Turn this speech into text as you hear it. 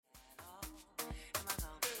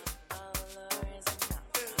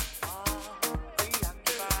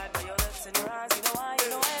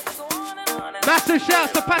Massive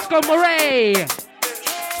shouts to Pascal Moray.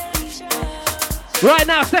 Right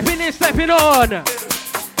now, stepping in, stepping on.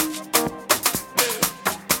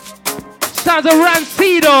 Sounds of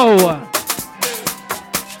Rancido.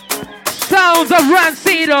 Sounds of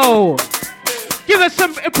Rancido. Give us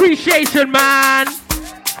some appreciation, man.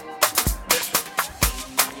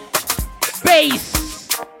 Bass.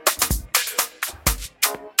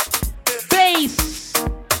 Bass.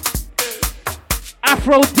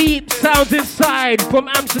 Afro deep sounds inside from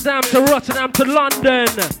Amsterdam to Rotterdam to London.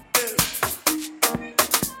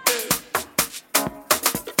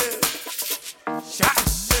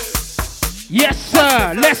 Yes,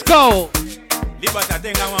 sir. Let's go. Libertà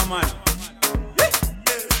tenga una mano.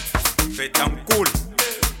 Fetam cool.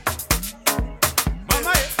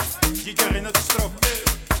 Mama, DJ Renato Stroke.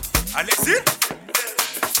 Allez-y.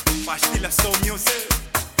 Pachti la soul music.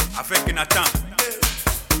 Avec Nathan.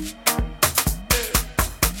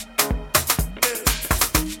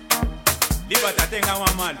 Libertà tenga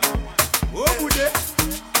una mano. Oh, boudé.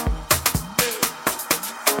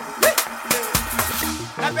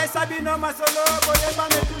 La besa bino masolo, boye ba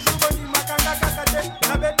me toujours boni makanga kakate.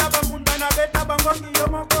 Na beta bambunda na beta bangongi yo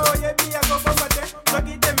moko yebi ya gogombate.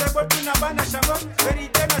 Soki tembe boti na bana shango,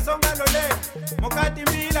 verite na songa lole. Mokati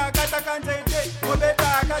mila kata kanzete,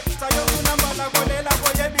 mobeta akati sayo kuna mbala kolela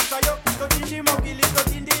koyebi sayo. Totindi mokili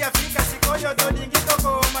totindi Afrika sikoyo dolingi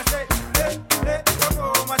toko mase.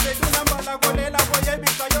 Toko mase kuna mbala kolela koyebi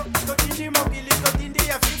sayo. Totindi mokili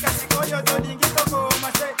totindi Afrika sikoyo dolingi toko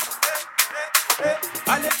mase.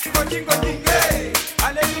 Ale jingo jingo jinge,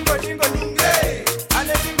 ale jingo jingo jinge,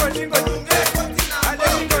 ale jingo jingo jinge, ale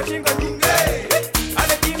jingo jingo jinge,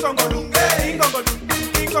 ale jingo golunge, jingo golunge,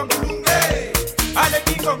 jingo golunge, ale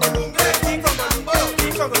jingo golunge, jingo golunge,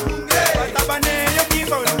 jingo golunge, patabane yo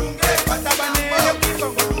jingo golunge, patabane yo jingo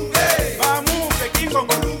golunge, vamos que jingo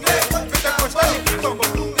golunge, pete costa ni jingo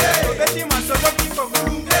golunge, obeti masolo jingo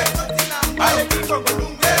golunge, ale jingo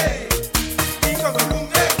golunge, jingo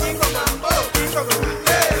golunge, jingo golunge, jingo golunge.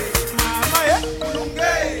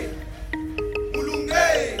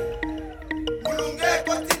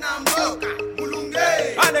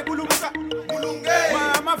 Ale kulumuka, mulunge.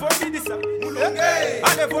 Mama vomidisa, mulunge.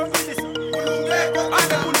 Ale vomidisa, mulunge.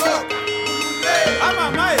 Ale kulumuka, mulunge. Mama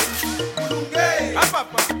mulunge. Papa,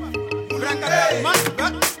 mulunge. Mama,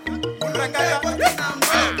 mulunge.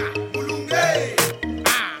 Mulunge.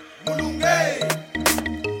 Mulunge.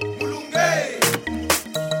 Mulunge.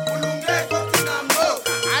 Mulunge kotinambo.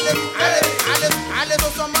 Ale do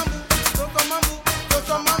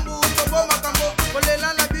somambu, tobo makambo. Kolela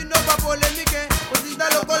la bino pa polémique.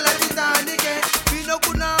 Loco la Titanic, vino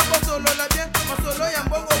kuna solo la bien, solo ya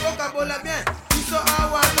mbongo boca bola bien. Hizo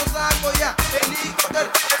agua no saco ya,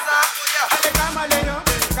 helicóptero saco ya. Ale camaleón,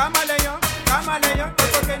 camaleón, camaleón,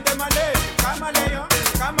 toco gente malé, camaleón,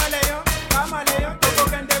 camaleón, camaleón, toco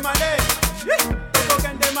gente malé, toco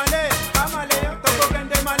gente malé, camaleón, toco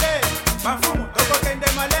gente malé, bafumo, toco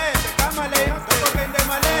gente malé, camaleón, toco gente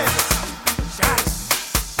malé. Chas,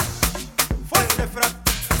 fuerte frappe.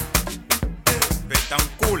 Betam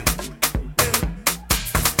cool.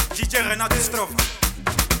 DJ Renato Strofe.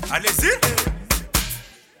 Allez-y.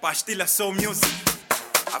 Pachti la soul music.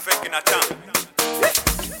 Avec Nathan.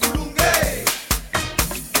 Mulunge.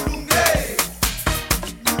 Mulunge.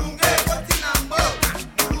 Mulunge kotinambo.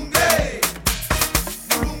 Mulunge.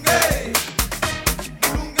 Mulunge.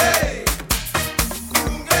 Mulunge.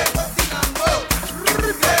 Mulunge kotinambo.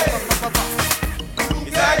 Mulunge.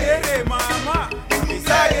 Isagere mama.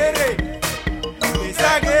 Isagere.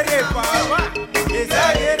 Exagere papa,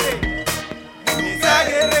 exagere,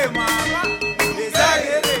 exagere mama,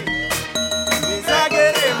 exagere,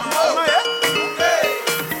 exagere mama,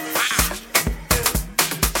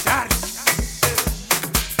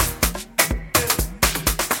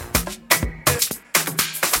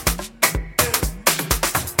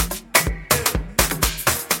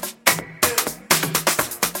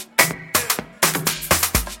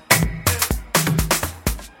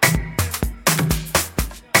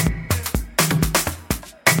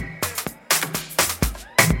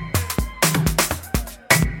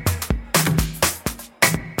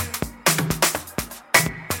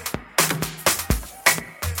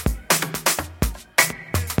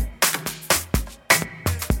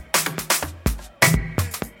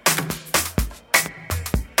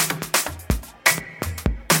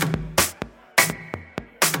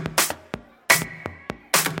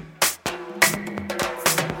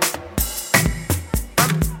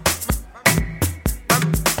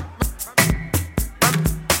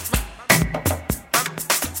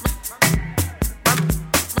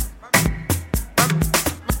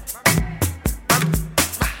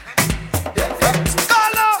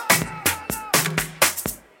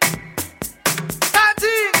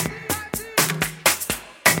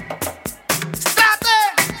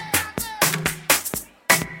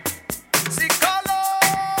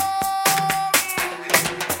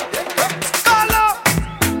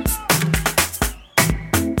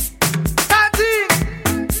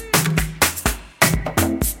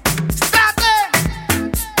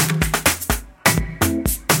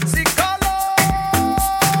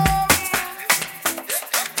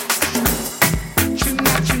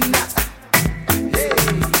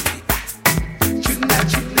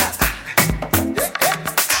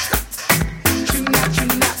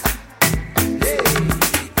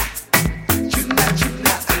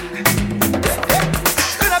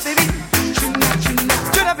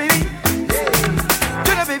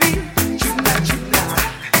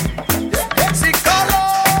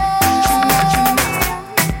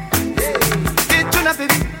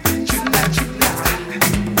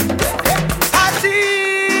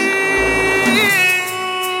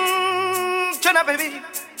 Tuna baby.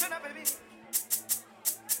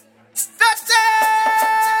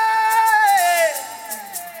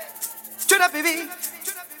 Tuna baby.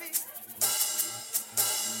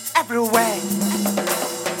 Everywhere.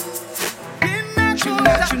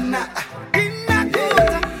 Tuna, tuna.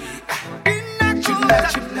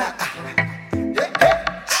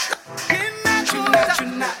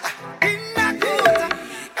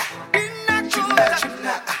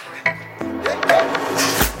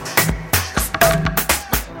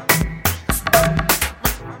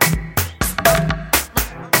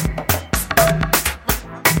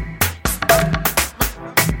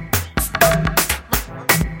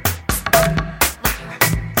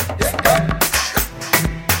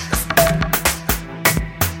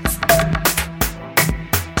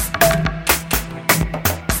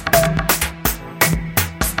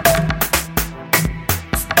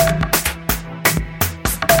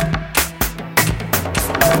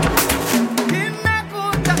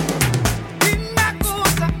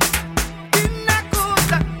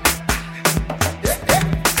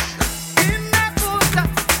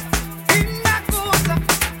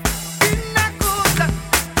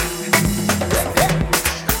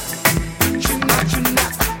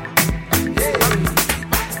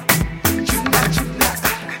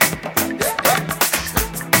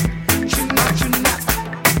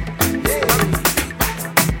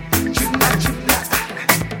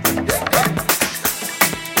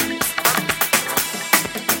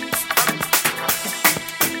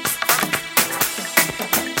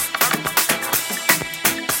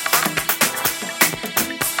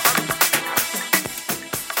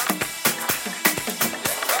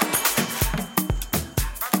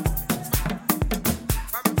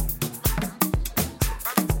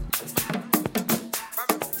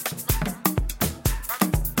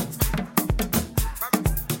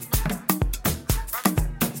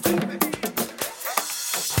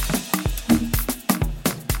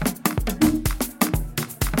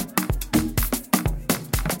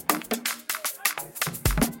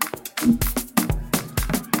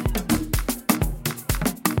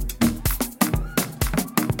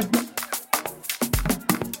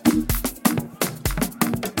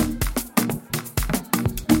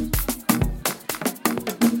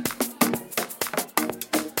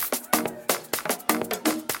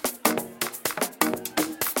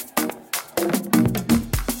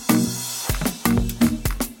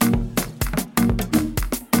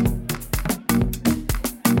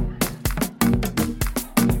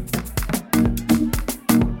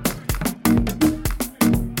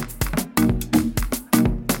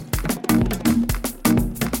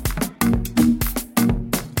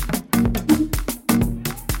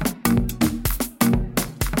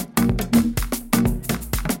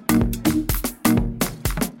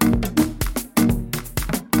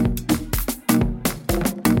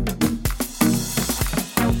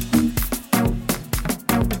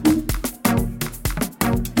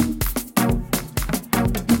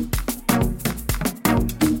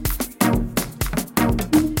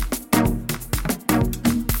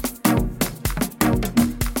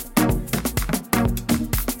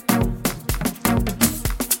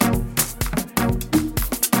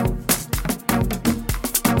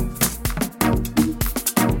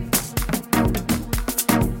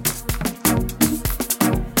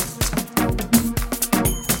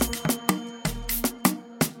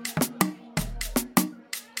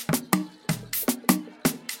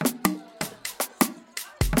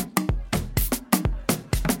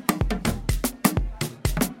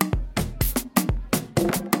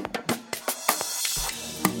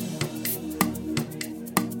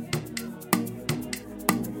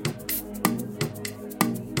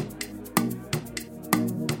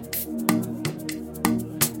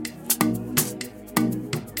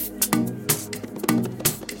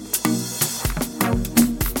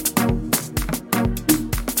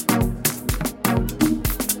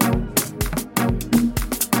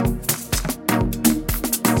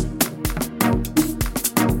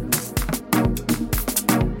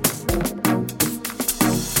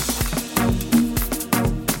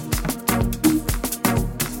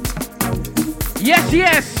 Yes,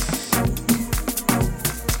 yes.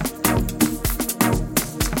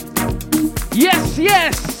 Yes,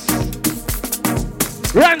 yes.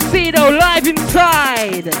 Rancido live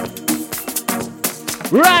inside.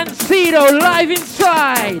 Rancido live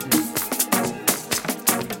inside.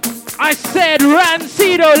 I said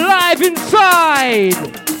Rancido live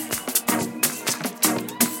inside.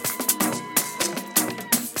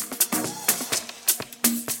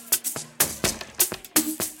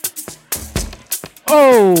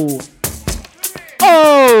 Oh.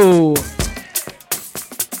 Oh.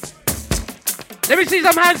 Let me see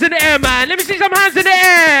some hands in the air, man. Let me see some hands in the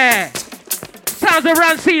air. Sounds of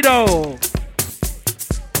Rancido.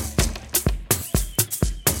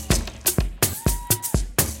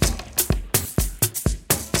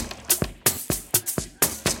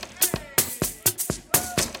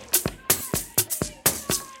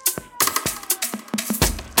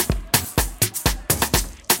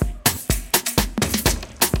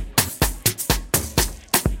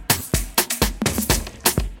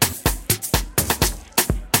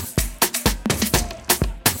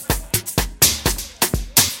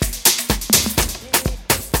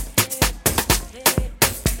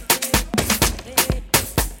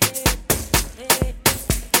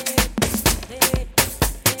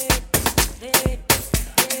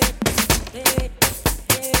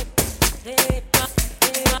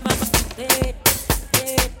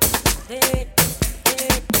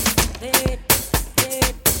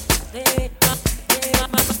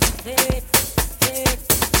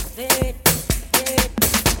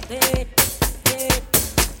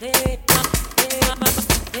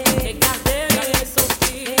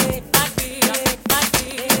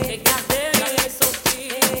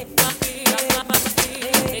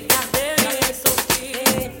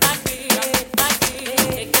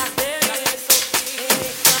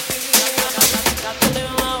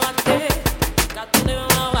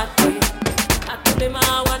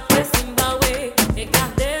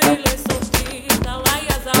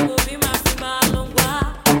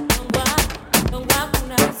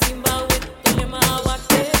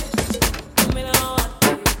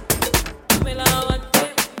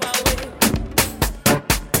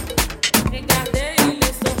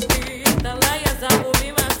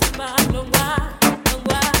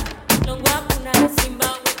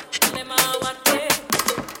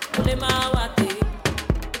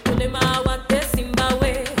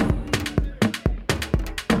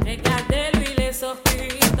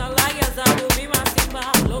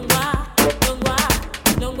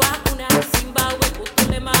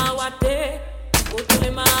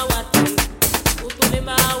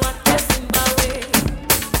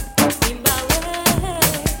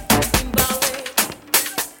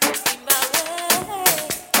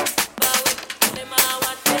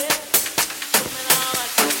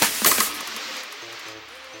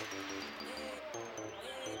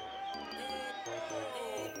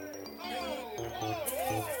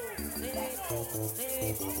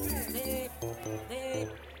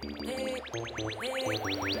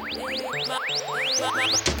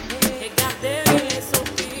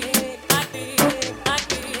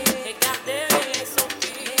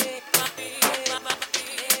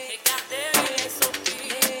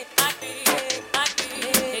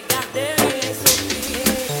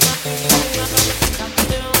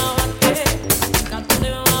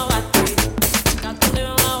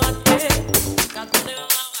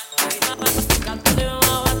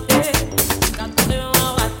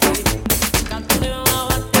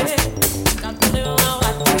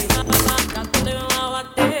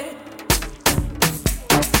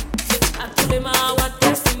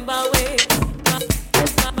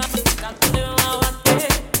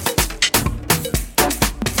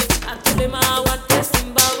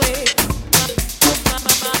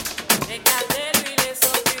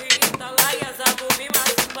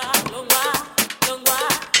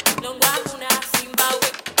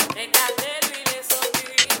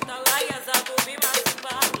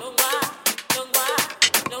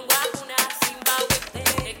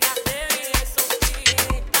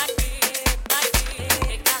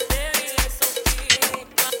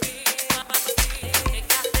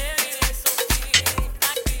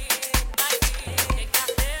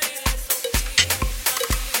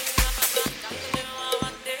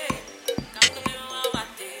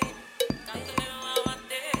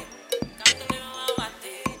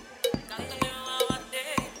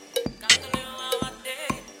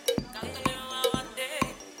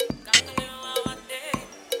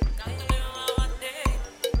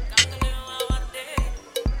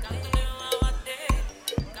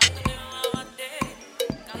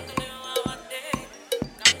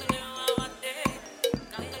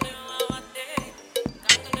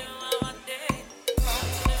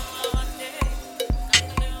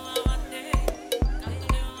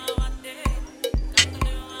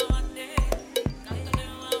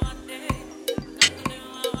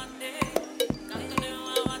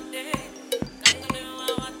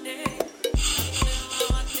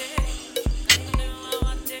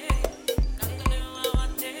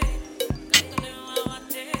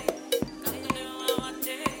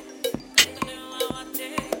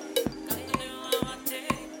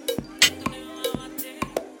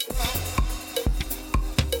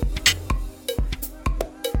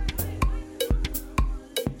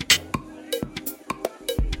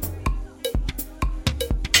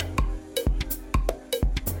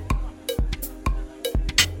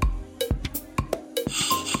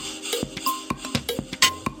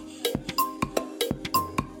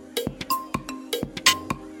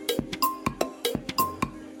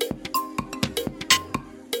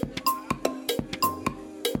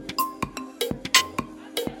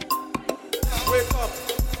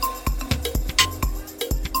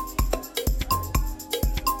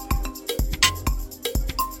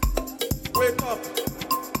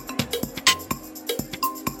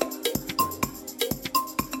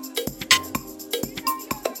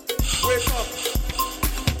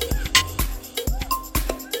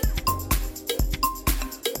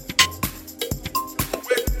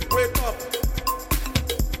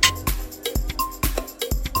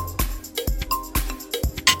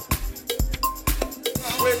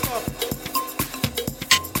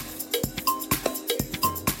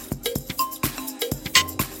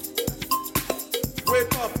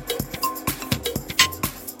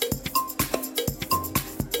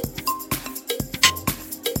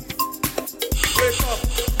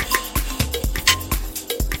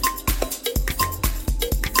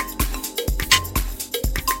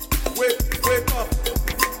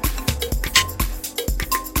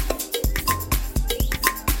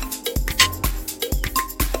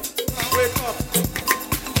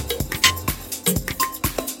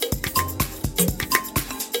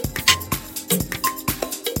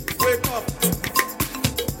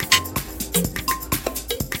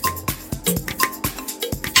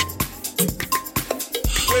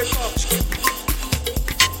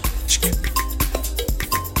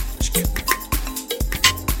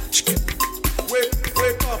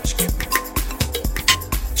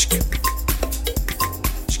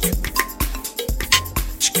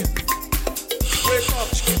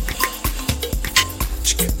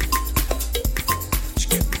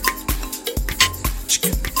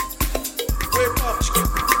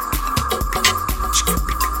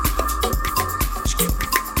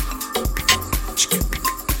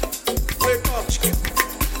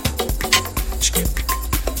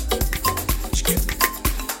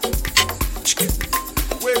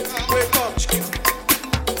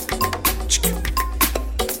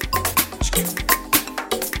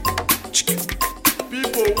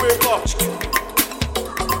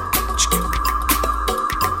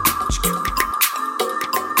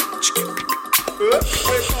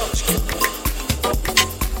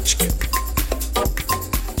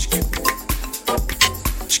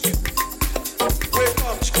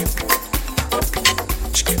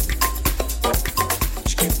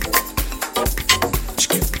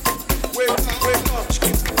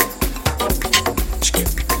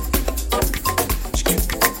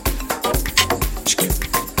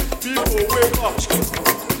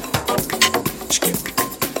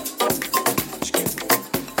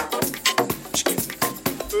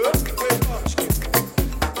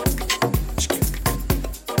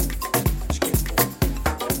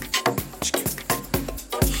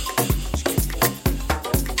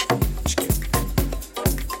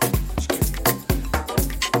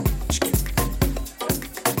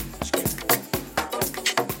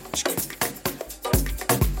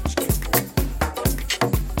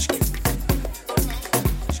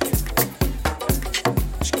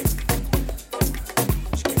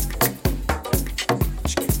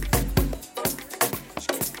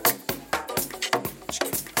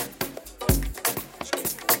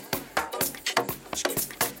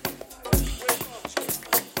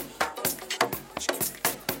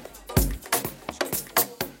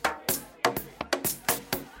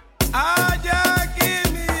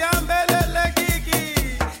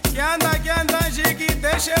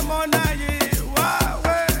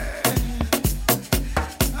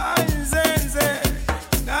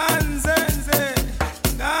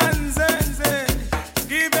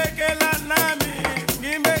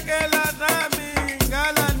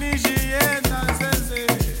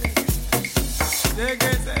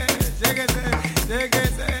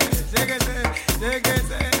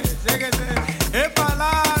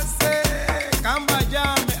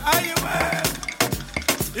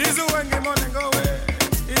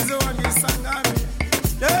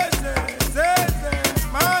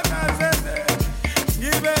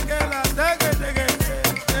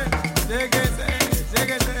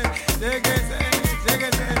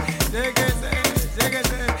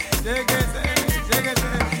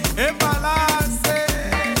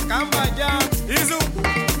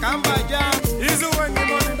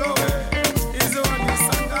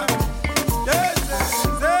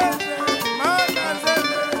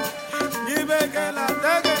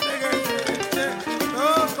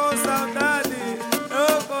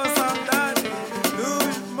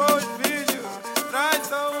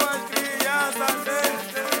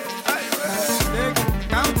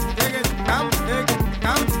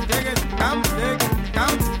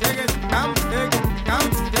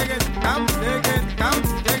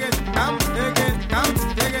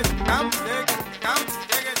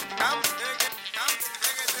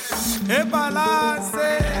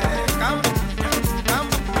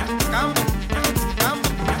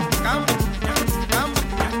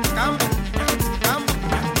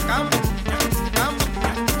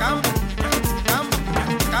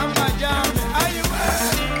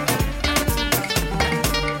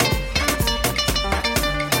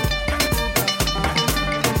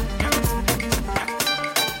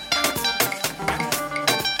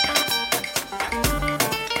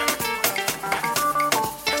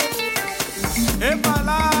 Epa.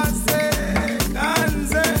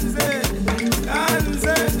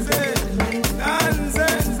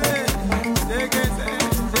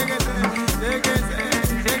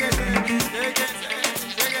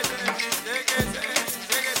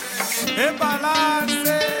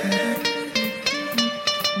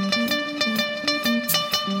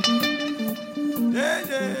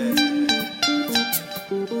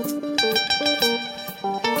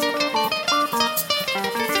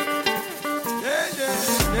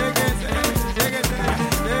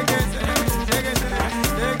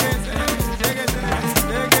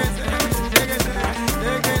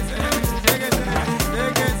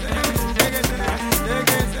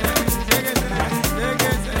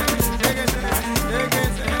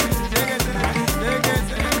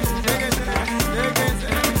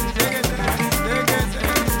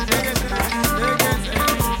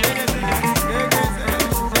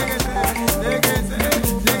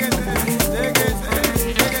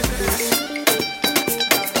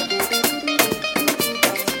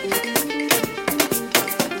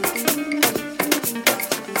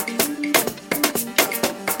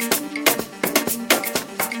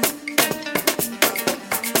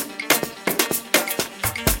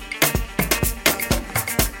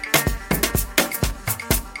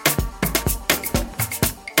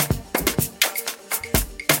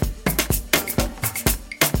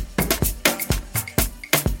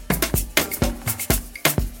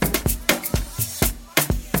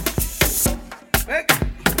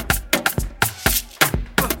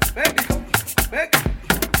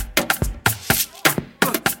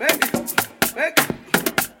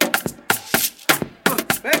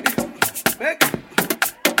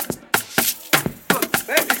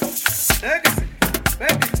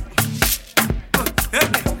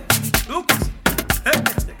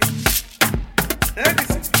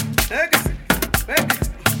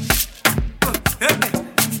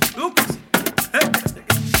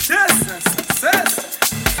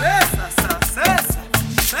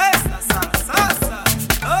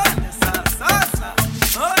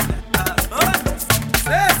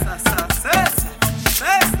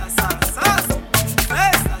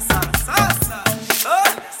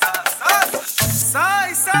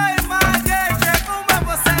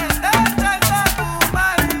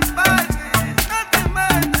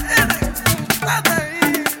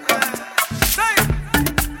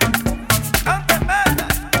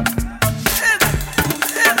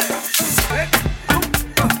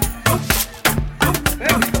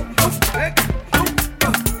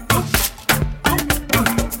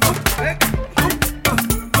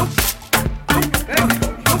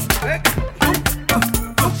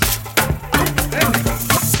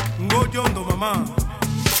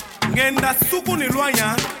 ngenda suku ni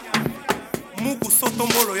lwanya muku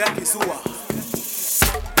sotombolo ya kisuwa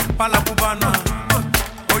pala kubana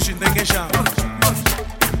oshi ndengesha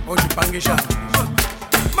oshi pangesha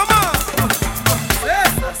mama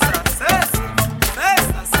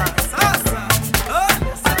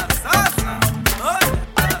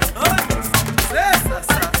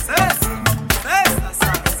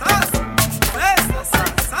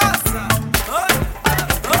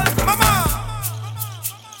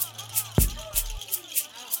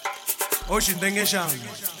oshi ndengesha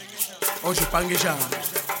oshi pangesha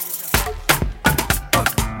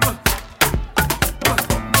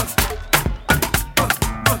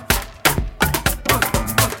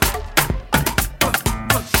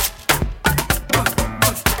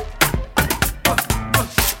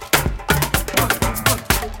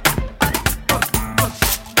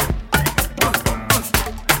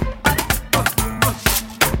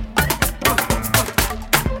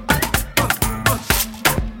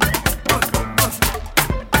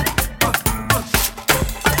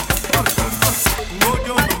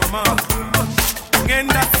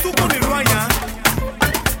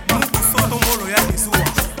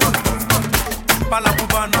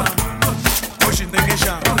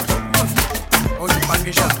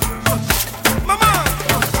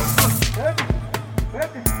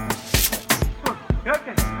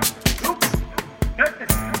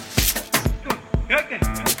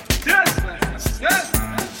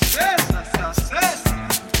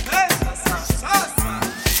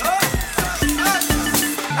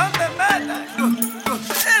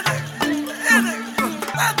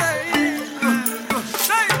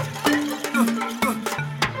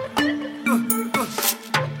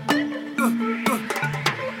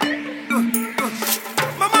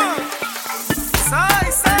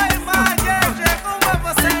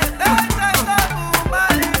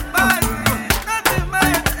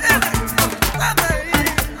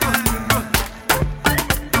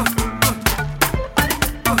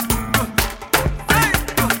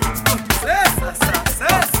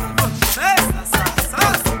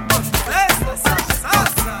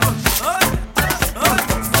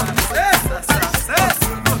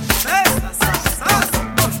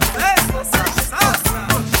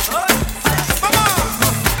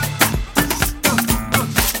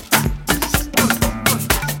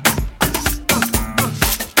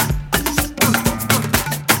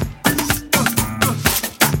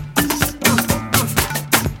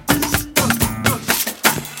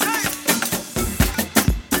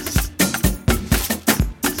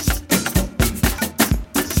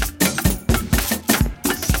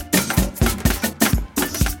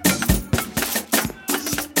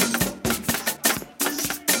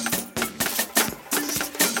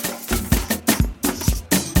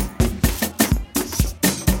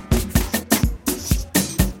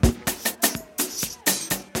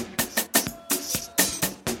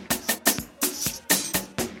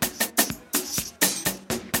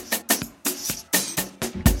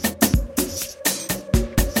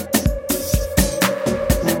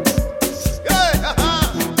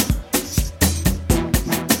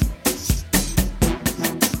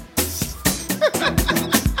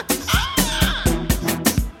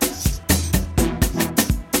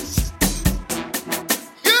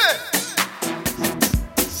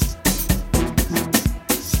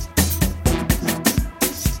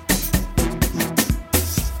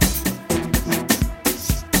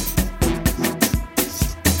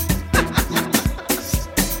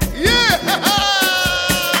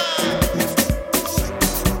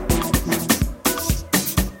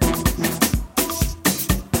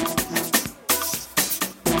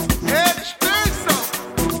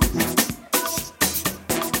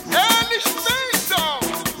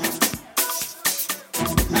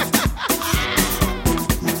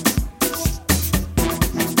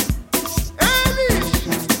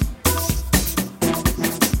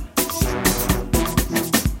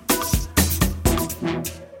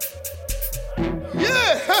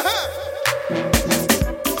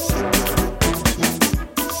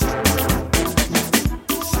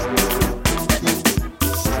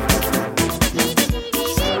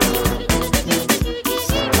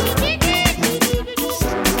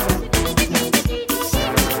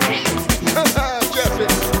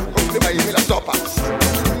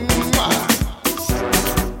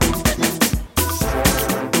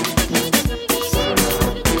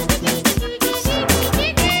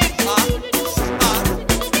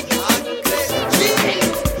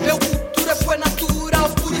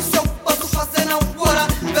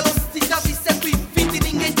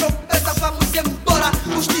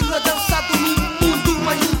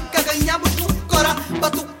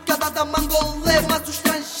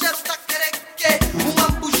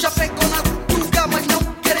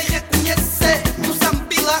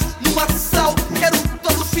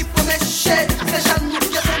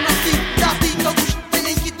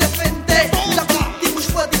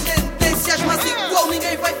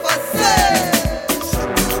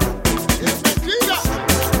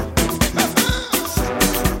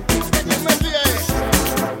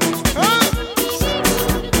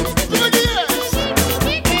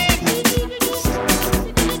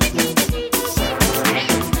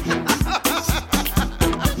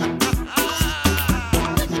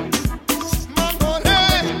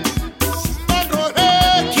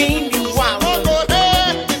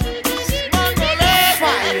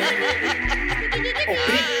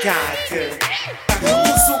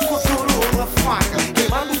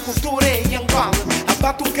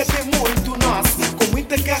Tu quer ter muito nosso, com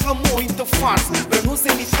muita guerra, muita força. Para nos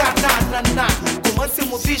imitar, na. Com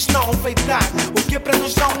máximo diz não vai dar. O que é para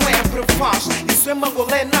nós não é para vós. Isso é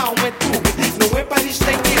Mangolé, não é tudo. Não é Paris,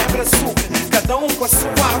 nem é para açúcar. Cada um com a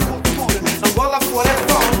sua cultura. Angola fora é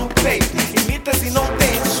pão no peito. Imitas e não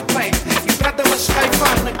tem respeito. Entrada mas raiva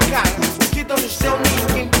na cara. O que Deus nos deu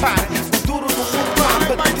ninguém para. O duro do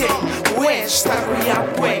mundo a bater. O está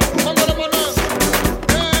a ué.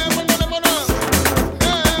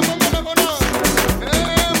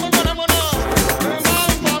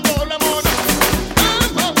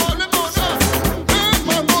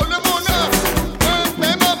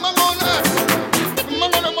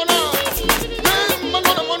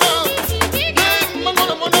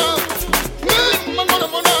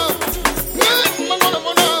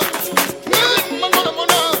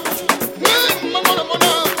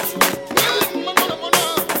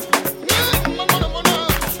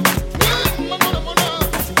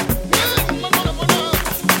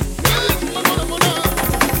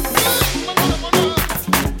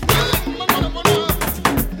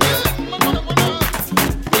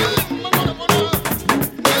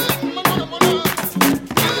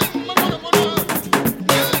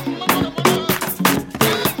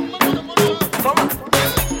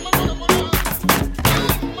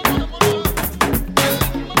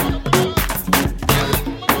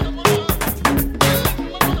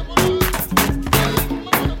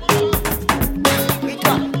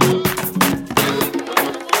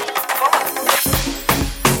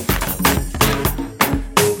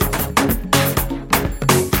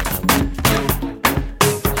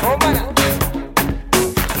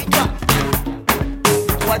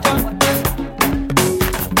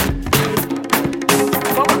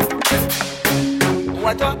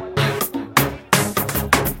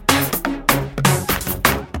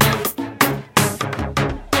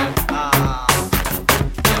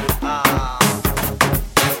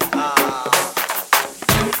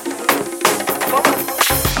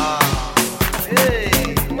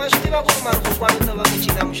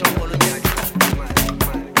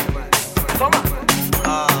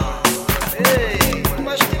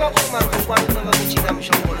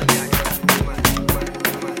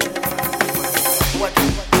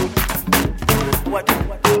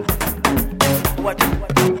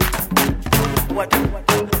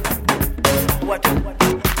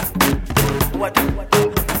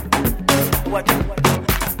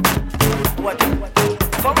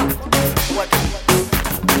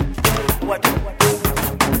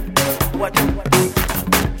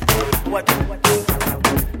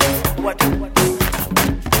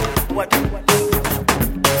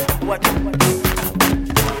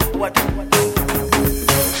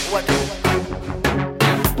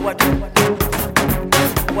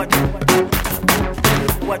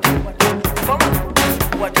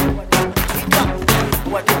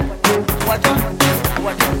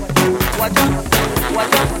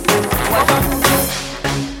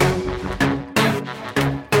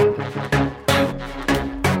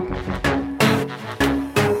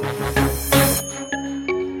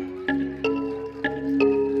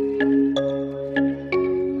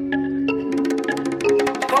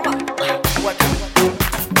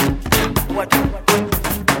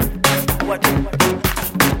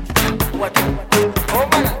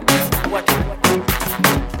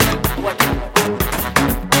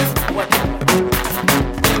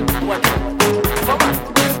 Come on.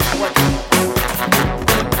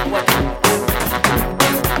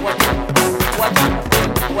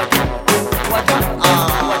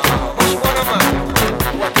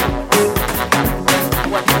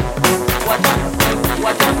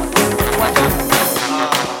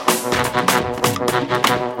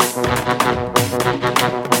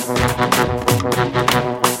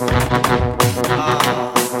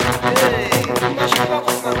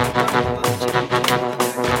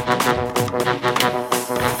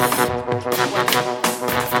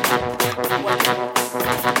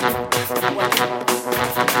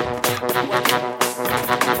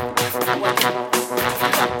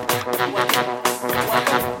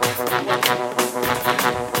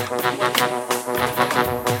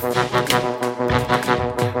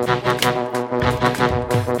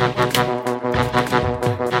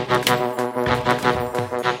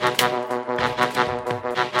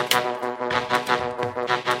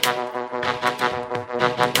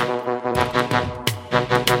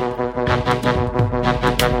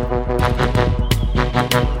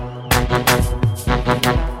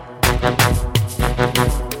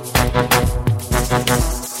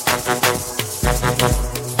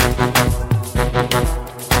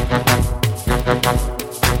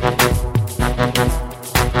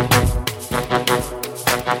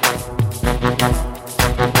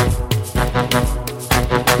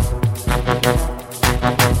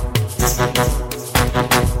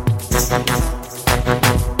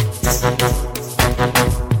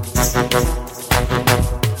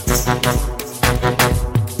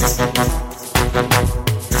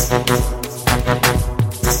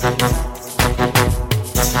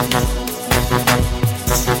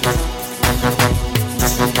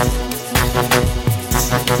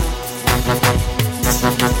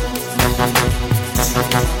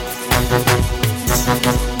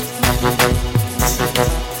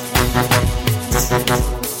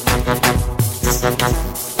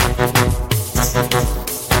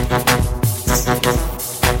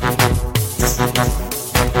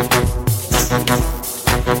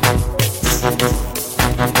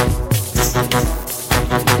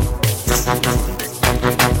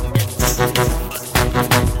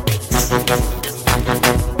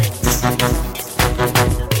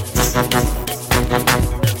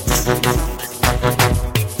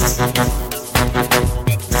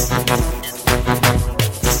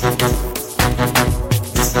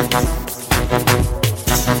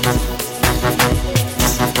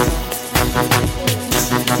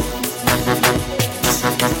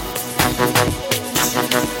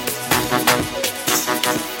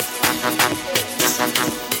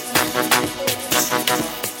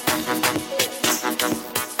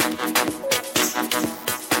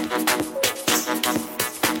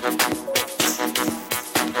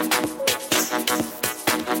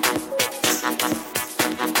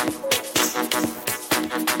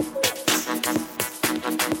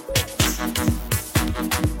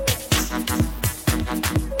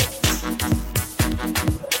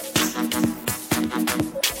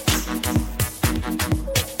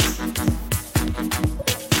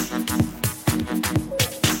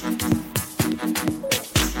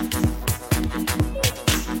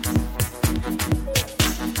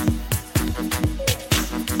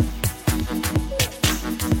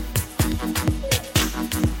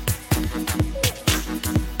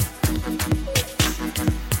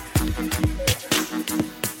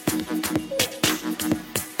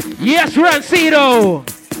 Yes, Rancido.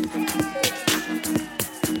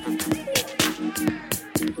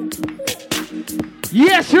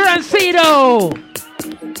 Yes, Rancido.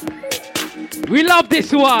 We love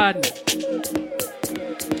this one.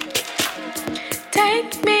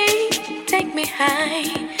 Take me high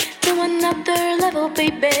to another level,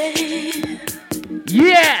 baby.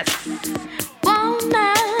 Yes.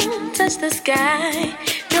 Wanna touch the sky,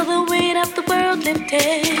 feel the weight of the world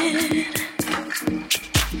lifted.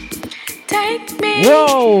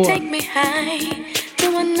 Take me high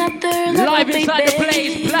to another level, live inside baby. the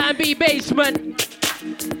place, Plan B Basement.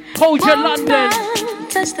 Hold your London.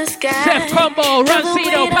 Touch the sky, Chef Combo,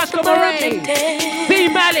 Rancido, Pascal Moray, B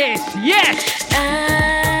Malice, yes.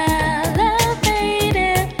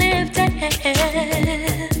 Elevated, lifted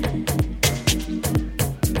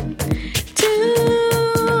to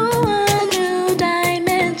a new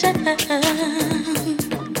dimension.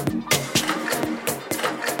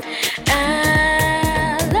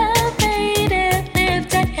 Elevated,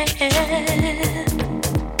 lifted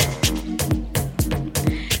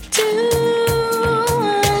to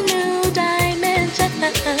a new dimension.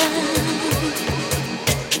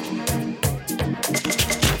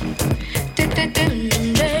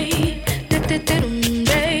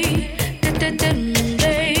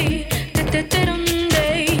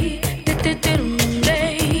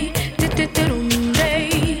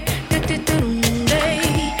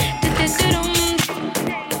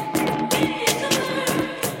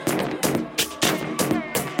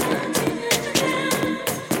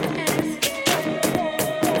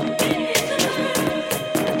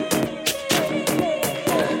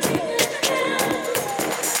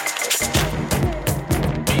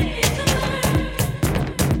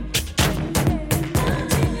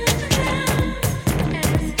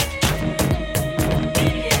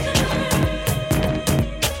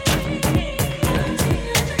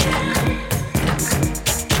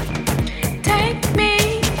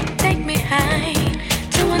 Take me high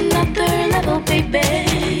to another level,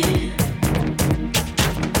 baby.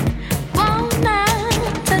 Wanna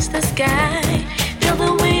touch the sky, feel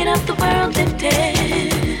the weight of the world lifted.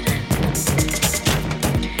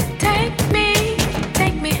 Take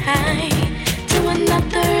me high to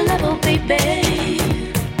another level, baby.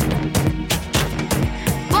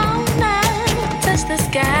 Wanna touch the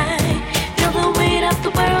sky, feel the weight of the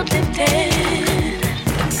world lifted.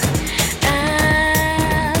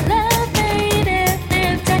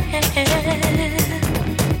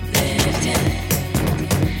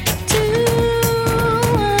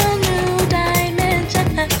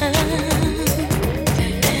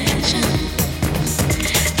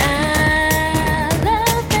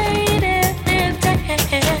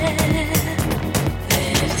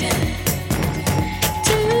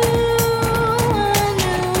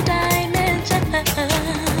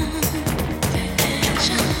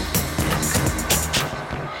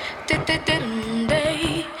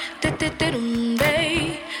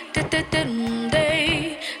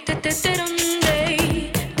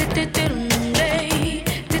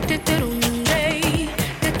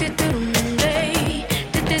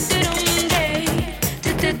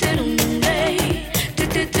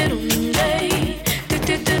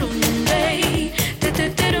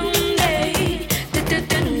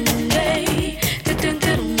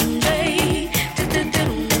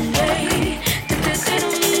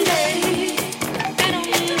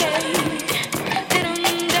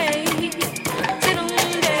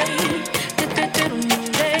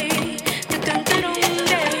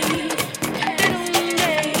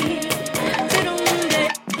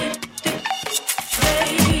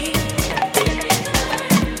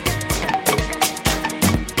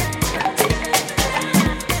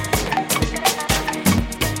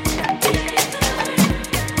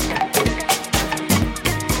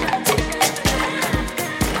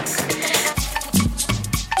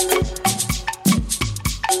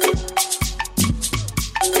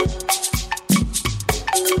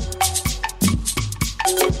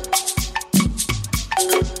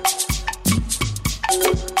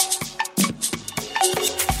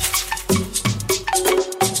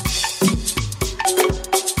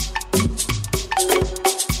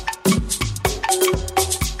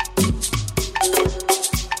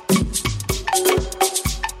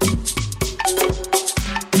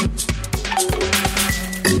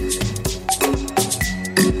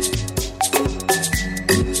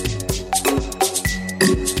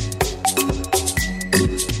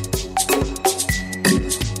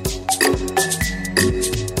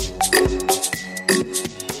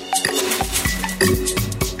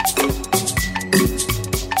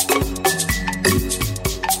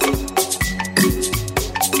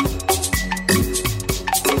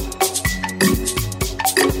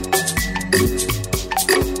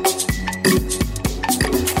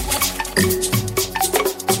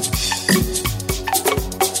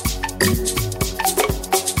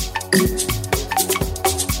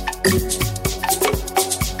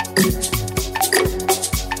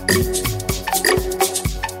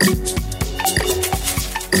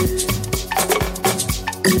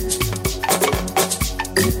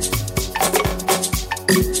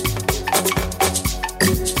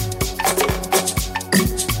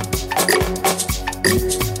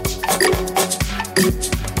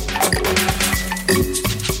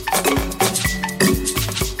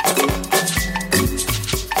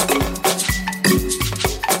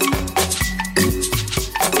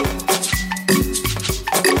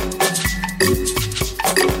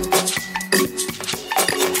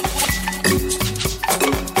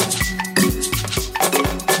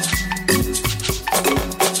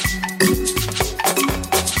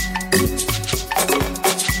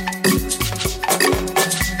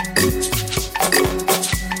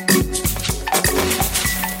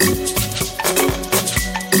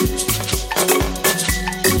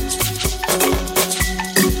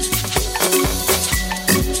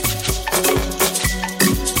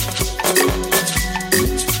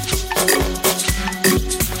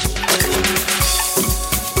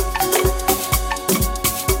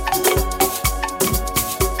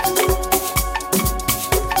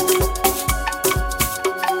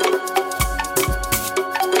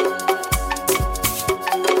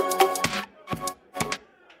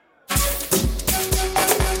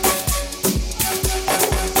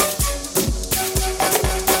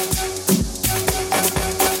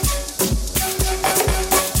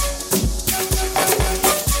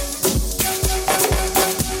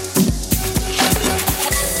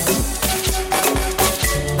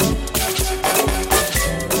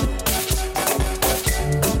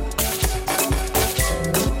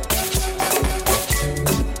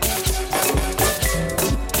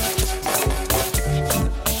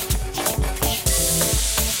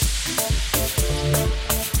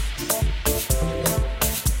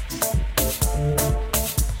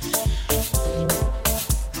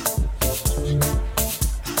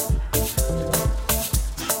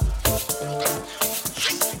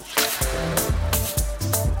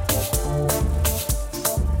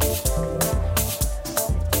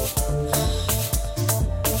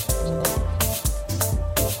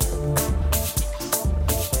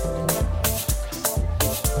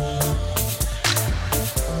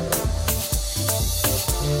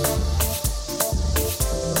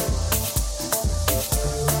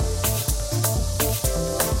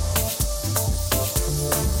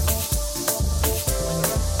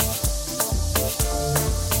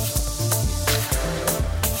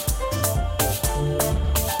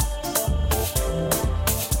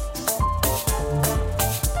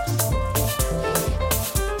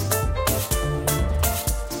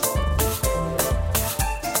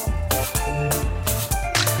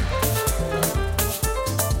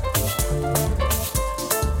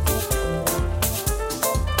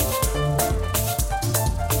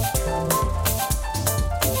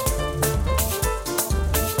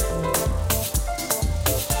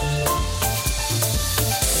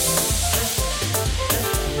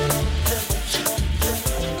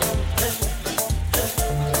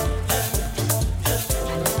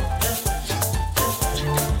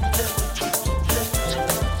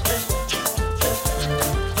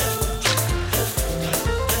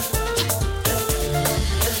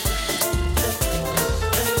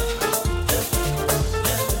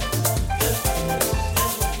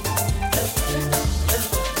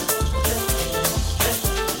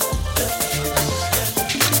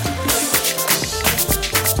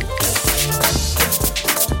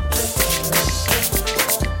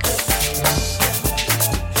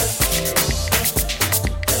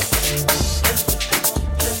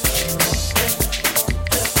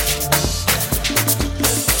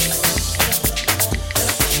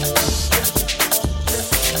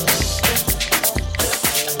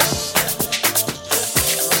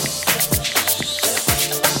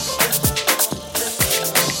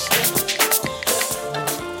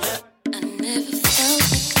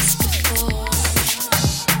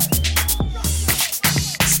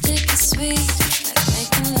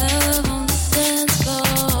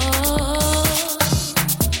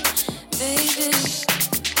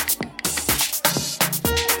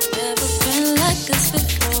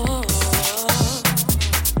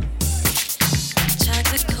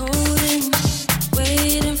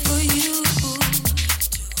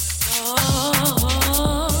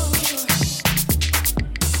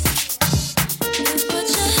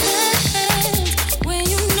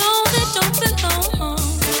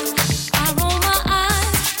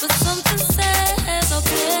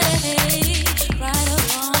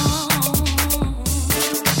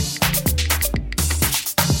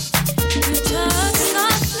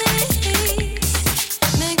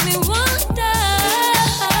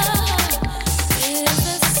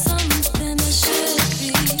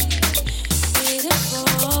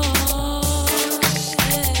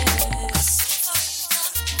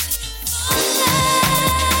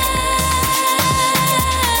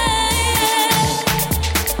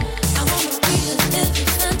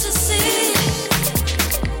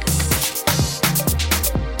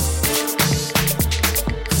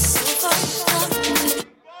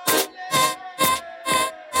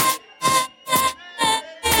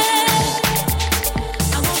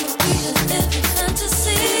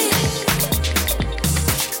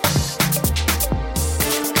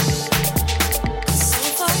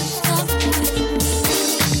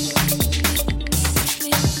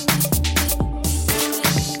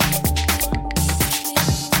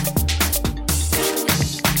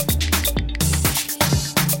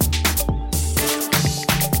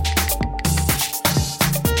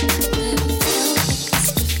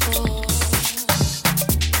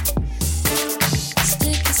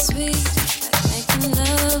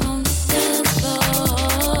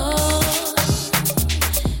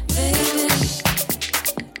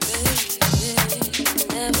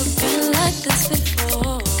 this with